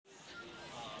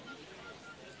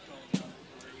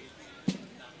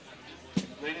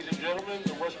gentlemen,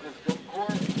 the Westbrook Film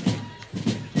Corps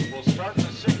will start the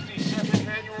 62nd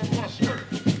annual muster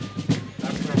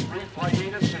after a brief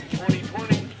hiatus in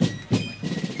 2020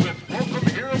 with Welcome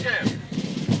Here Again.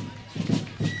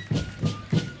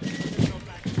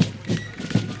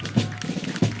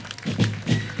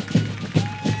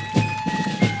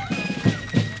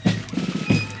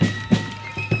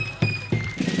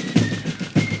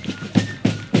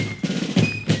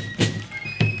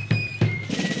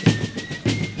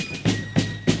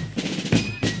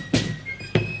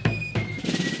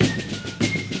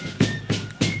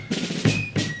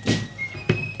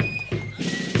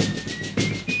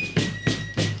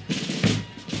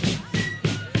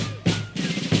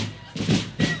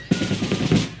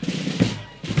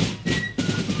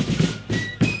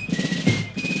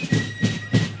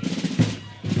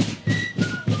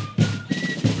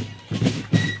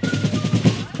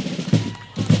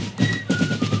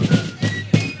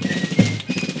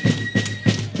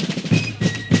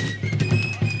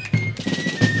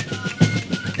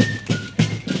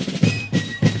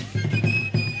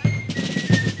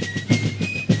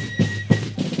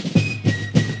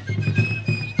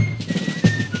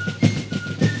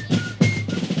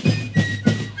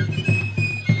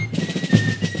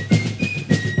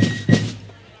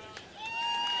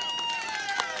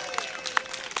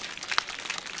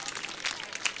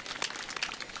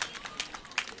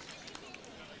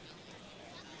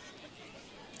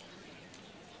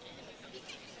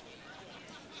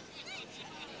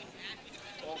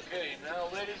 Okay, now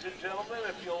ladies and gentlemen,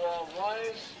 if you'll all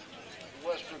rise, the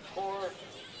Westbrook Corps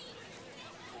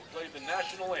will play the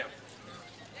national anthem.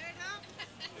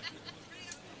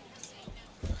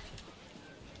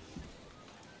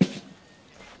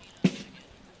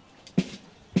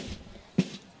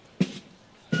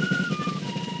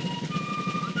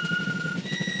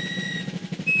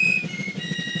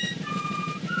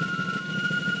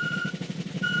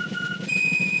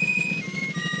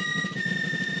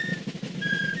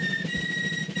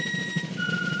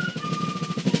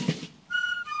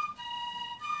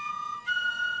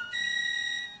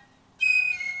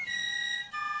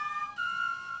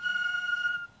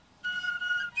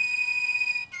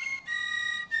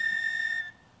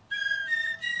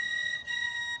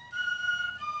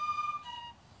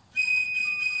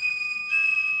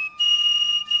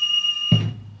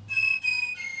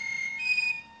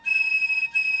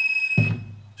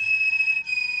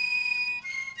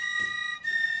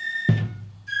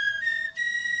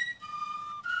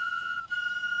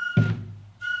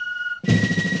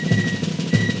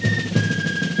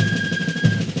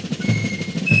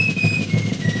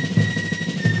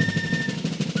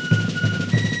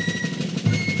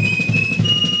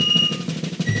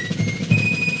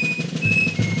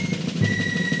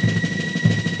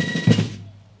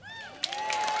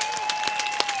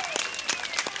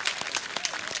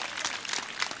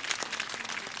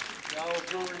 Now,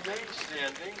 if you'll remain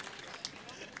standing,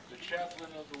 the chaplain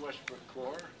of the Westbrook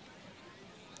Corps,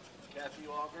 Kathy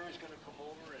Auger, is going to come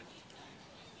over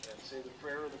and say the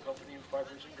prayer of the company of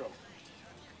pipers and drummers.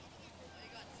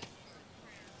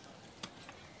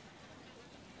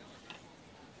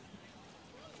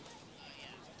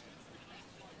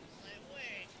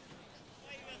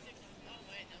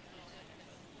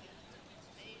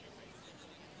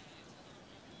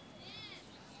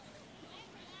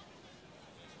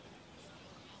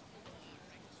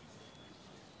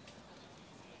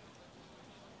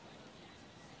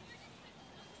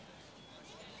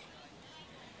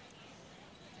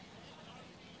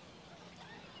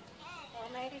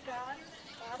 Almighty God,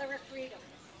 Father of freedom,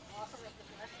 author of the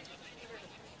blessed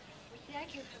liberty, we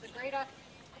thank you for the great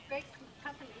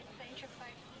company of ancient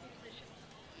pipers and musicians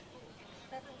who, in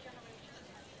 7 generations,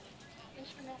 have been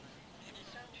instrumental in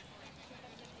such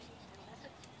human dignity and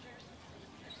blessed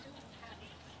pursuit of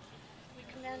happiness. We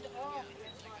commend all who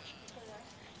have marched before us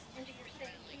into your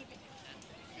safe keeping,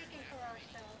 seeking for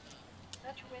ourselves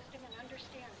such wisdom and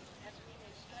understanding as we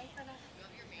may strengthen us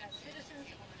as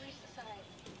citizens of a free society,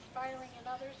 inspiring in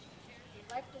others the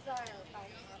life desire by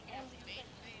our own music.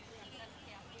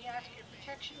 We ask your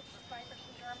protection for pipers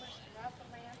and drummers throughout the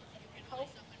land and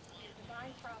hope in your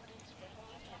divine providence for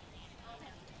all men.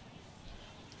 Amen.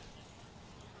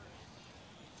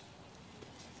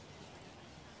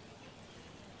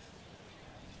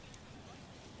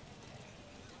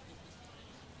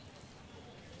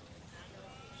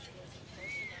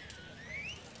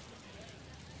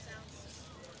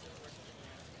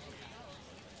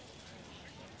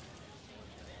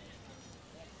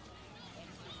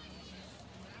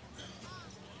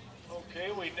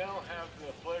 Okay, we now have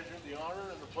the pleasure, the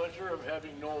honor, and the pleasure of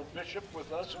having Noel Bishop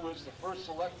with us, who is the first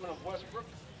selectman of Westbrook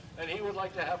and he would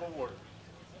like to have a word.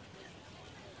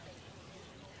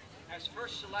 As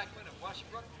First Selectman of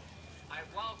Westbrook, I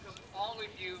welcome all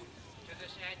of you to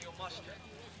this annual muster.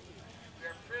 We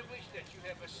are privileged that you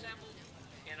have assembled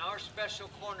in our special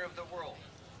corner of the world.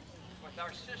 With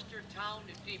our sister town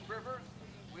in Deep River,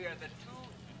 we are the two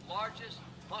largest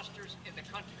musters in the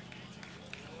country.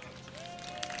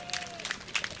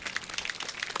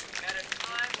 At a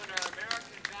time when our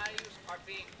American values are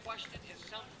being questioned in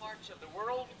some parts of the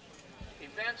world,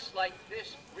 events like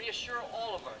this reassure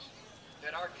all of us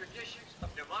that our traditions of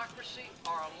democracy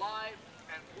are alive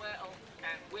and well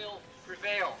and will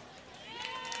prevail.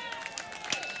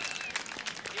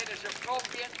 It is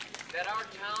appropriate that our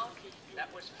town,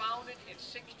 that was founded in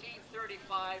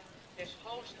 1635, is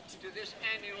host to this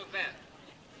annual event.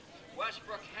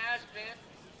 Westbrook has been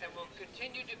and will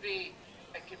continue to be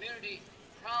a community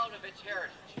proud of its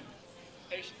heritage.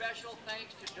 A special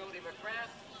thanks to Jody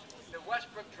McGrath, the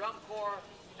Westbrook Drum Corps,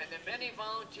 and the many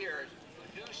volunteers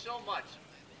who do so much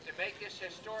to make this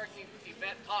historic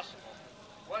event possible.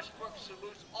 Westbrook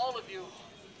salutes all of you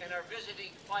and our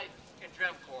visiting fife and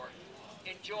drum corps.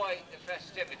 Enjoy the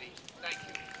festivities. Thank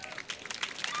you.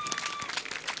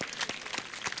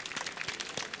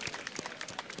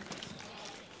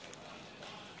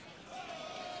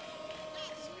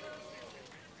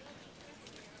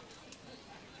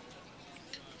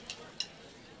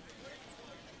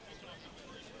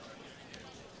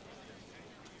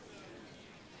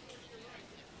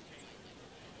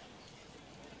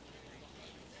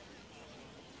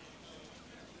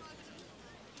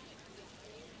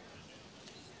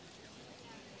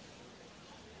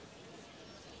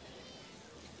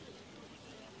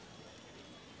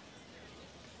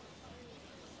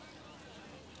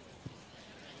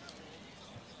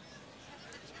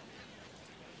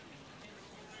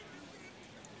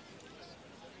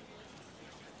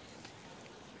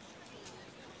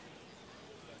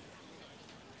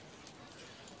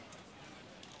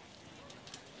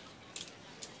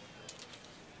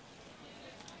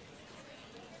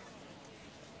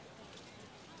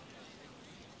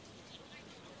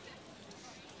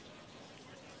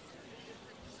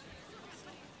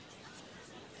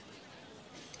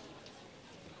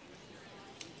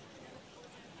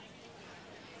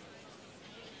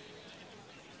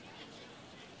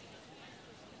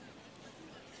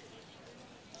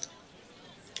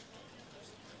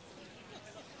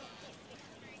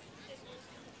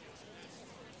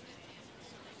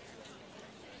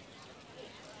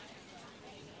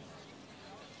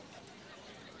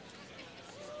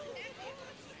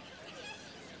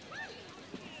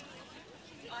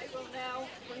 I will now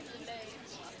bring the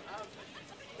names of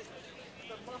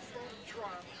the muffled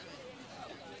drums.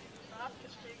 Bob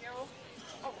Castillo,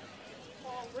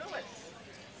 Paul Willis,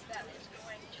 that is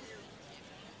going to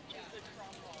do the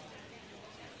trombone.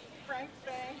 Frank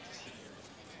Banks,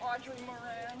 Audrey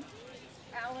Moran,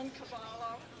 Alan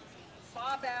Cavallo,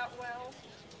 Bob Atwell,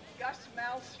 Gus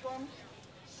Malmstrom,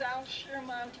 Sal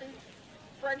Schermonti,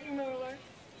 Freddie Mueller,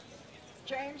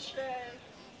 James Shea,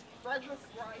 Frederick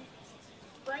Wright,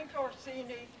 Frank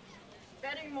Orsini,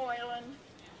 Betty Moylan,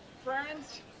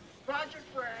 Roger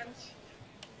Franz,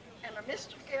 and a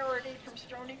Mr. Garrity from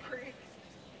Stony Creek,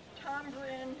 Tom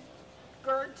Bryn,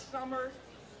 Gerd Summer,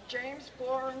 James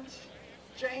Florence,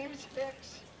 James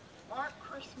Hicks, Mark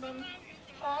Chrisman,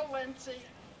 Paul Lindsay,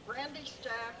 Randy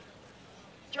Stack,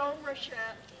 Joan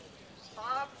Rochette,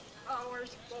 Bob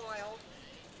Powers Boyle,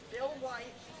 Bill White,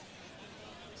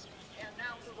 and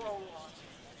now the roll-on.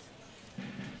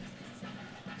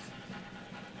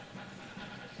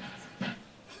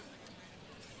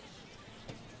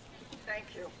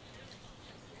 Thank you.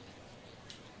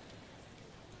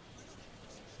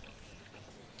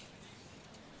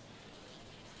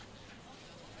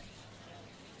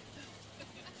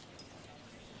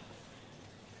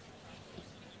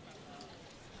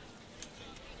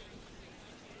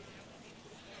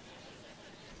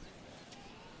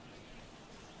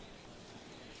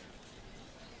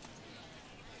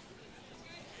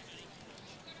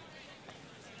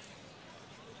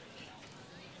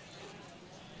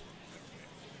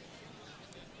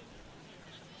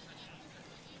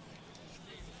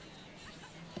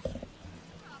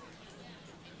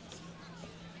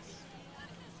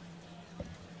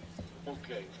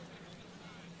 Okay.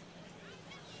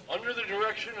 Under the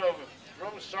direction of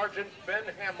Drum Sergeant Ben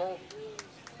Hamill,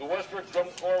 the Westbrook Drum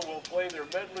Corps will play their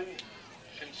medley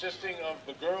consisting of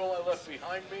The Girl I Left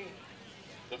Behind Me,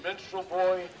 The Minstrel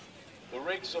Boy, The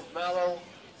Rakes of Mallow,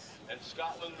 and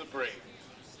Scotland the Brave.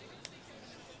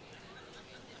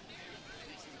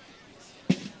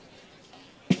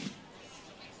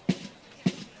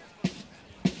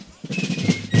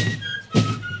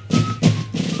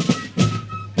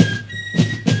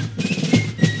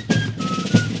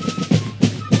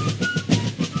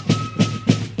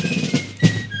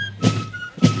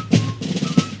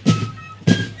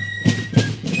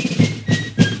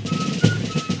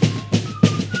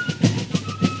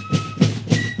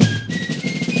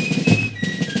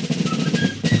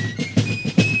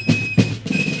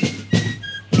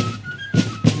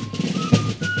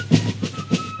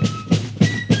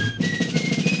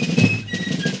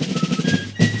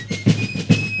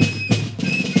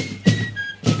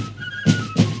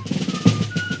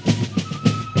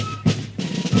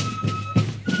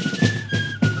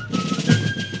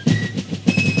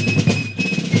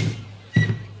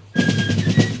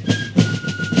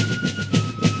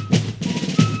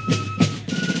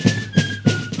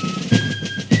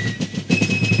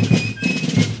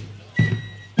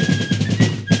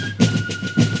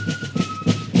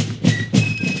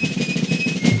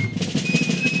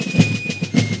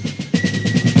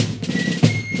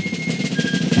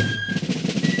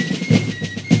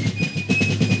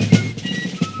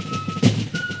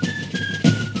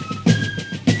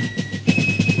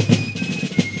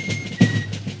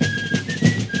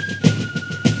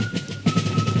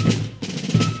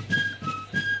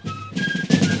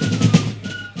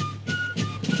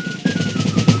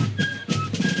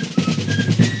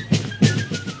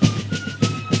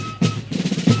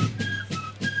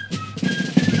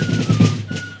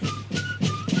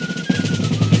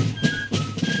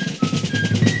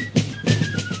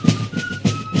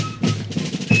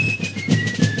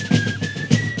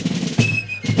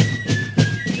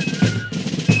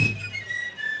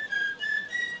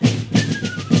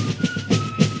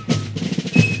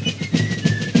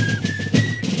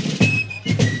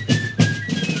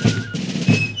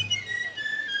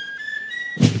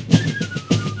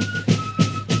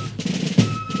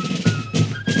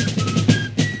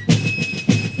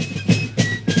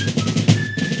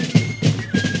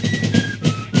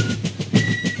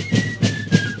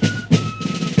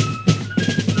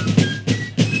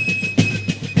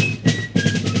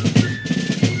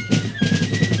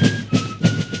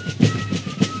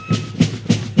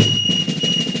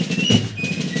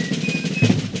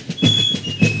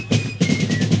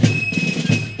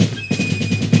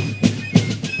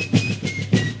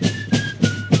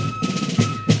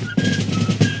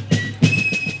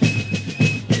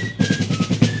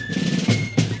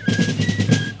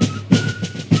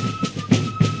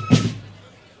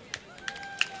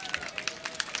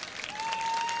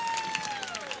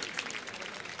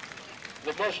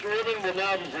 The muster ribbon will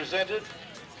now be presented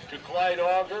to Clyde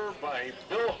Auger by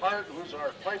Bill Hart, who's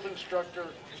our pipe instructor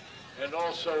and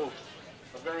also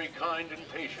a very kind and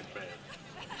patient man.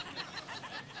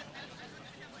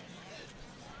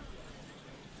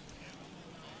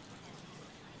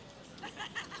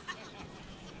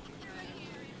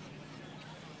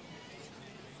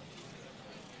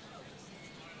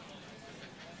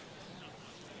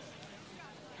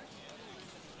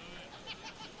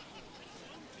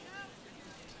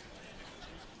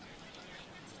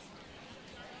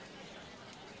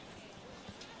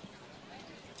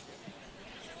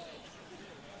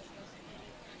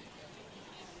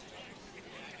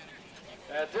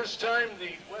 At this time,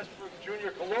 the Westbrook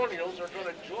Junior Colonials are going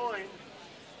to join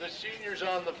the seniors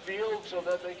on the field so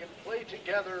that they can play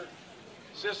together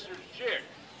Sisters Jig.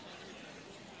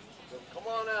 So come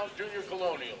on out, Junior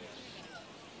Colonials.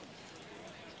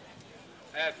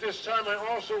 At this time, I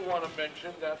also want to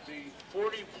mention that the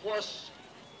 40-plus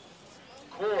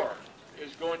Corps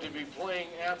is going to be playing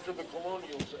after the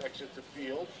Colonials exit the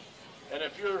field. And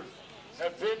if you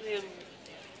have been in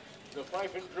the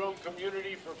fife and drum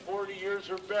community for 40 years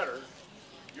or better,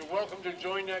 you're welcome to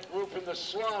join that group in the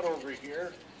slot over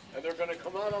here, and they're going to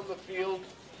come out on the field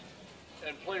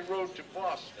and play Road to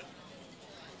Boston.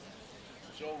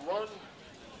 So run,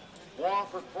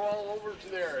 walk, or crawl over to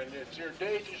there, and it's your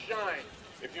day to shine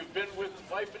if you've been with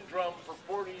fife and drum for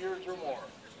 40 years or more.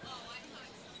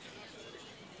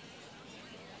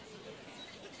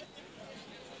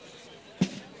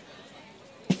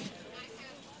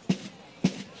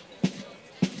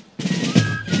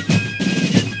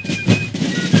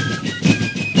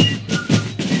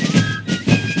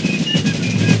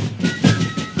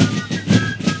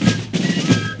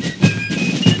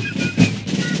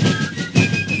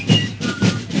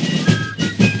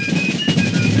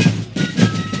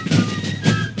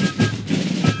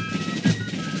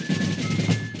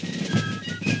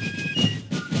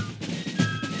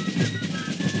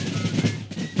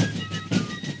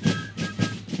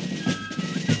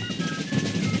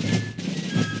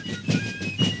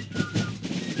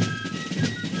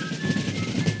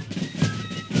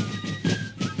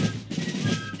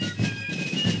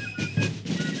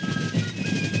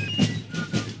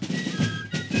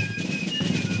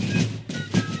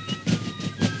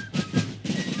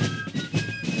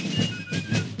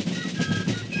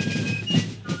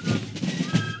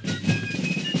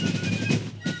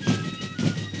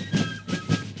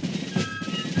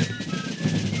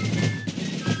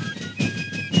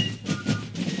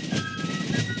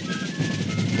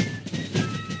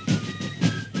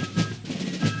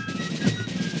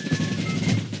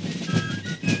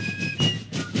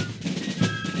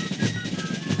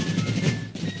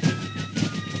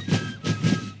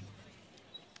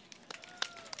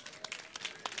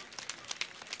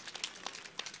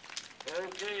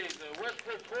 Okay, the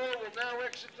Westbrook Corps will now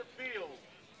exit the field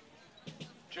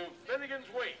to Finnegan's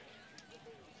Wake.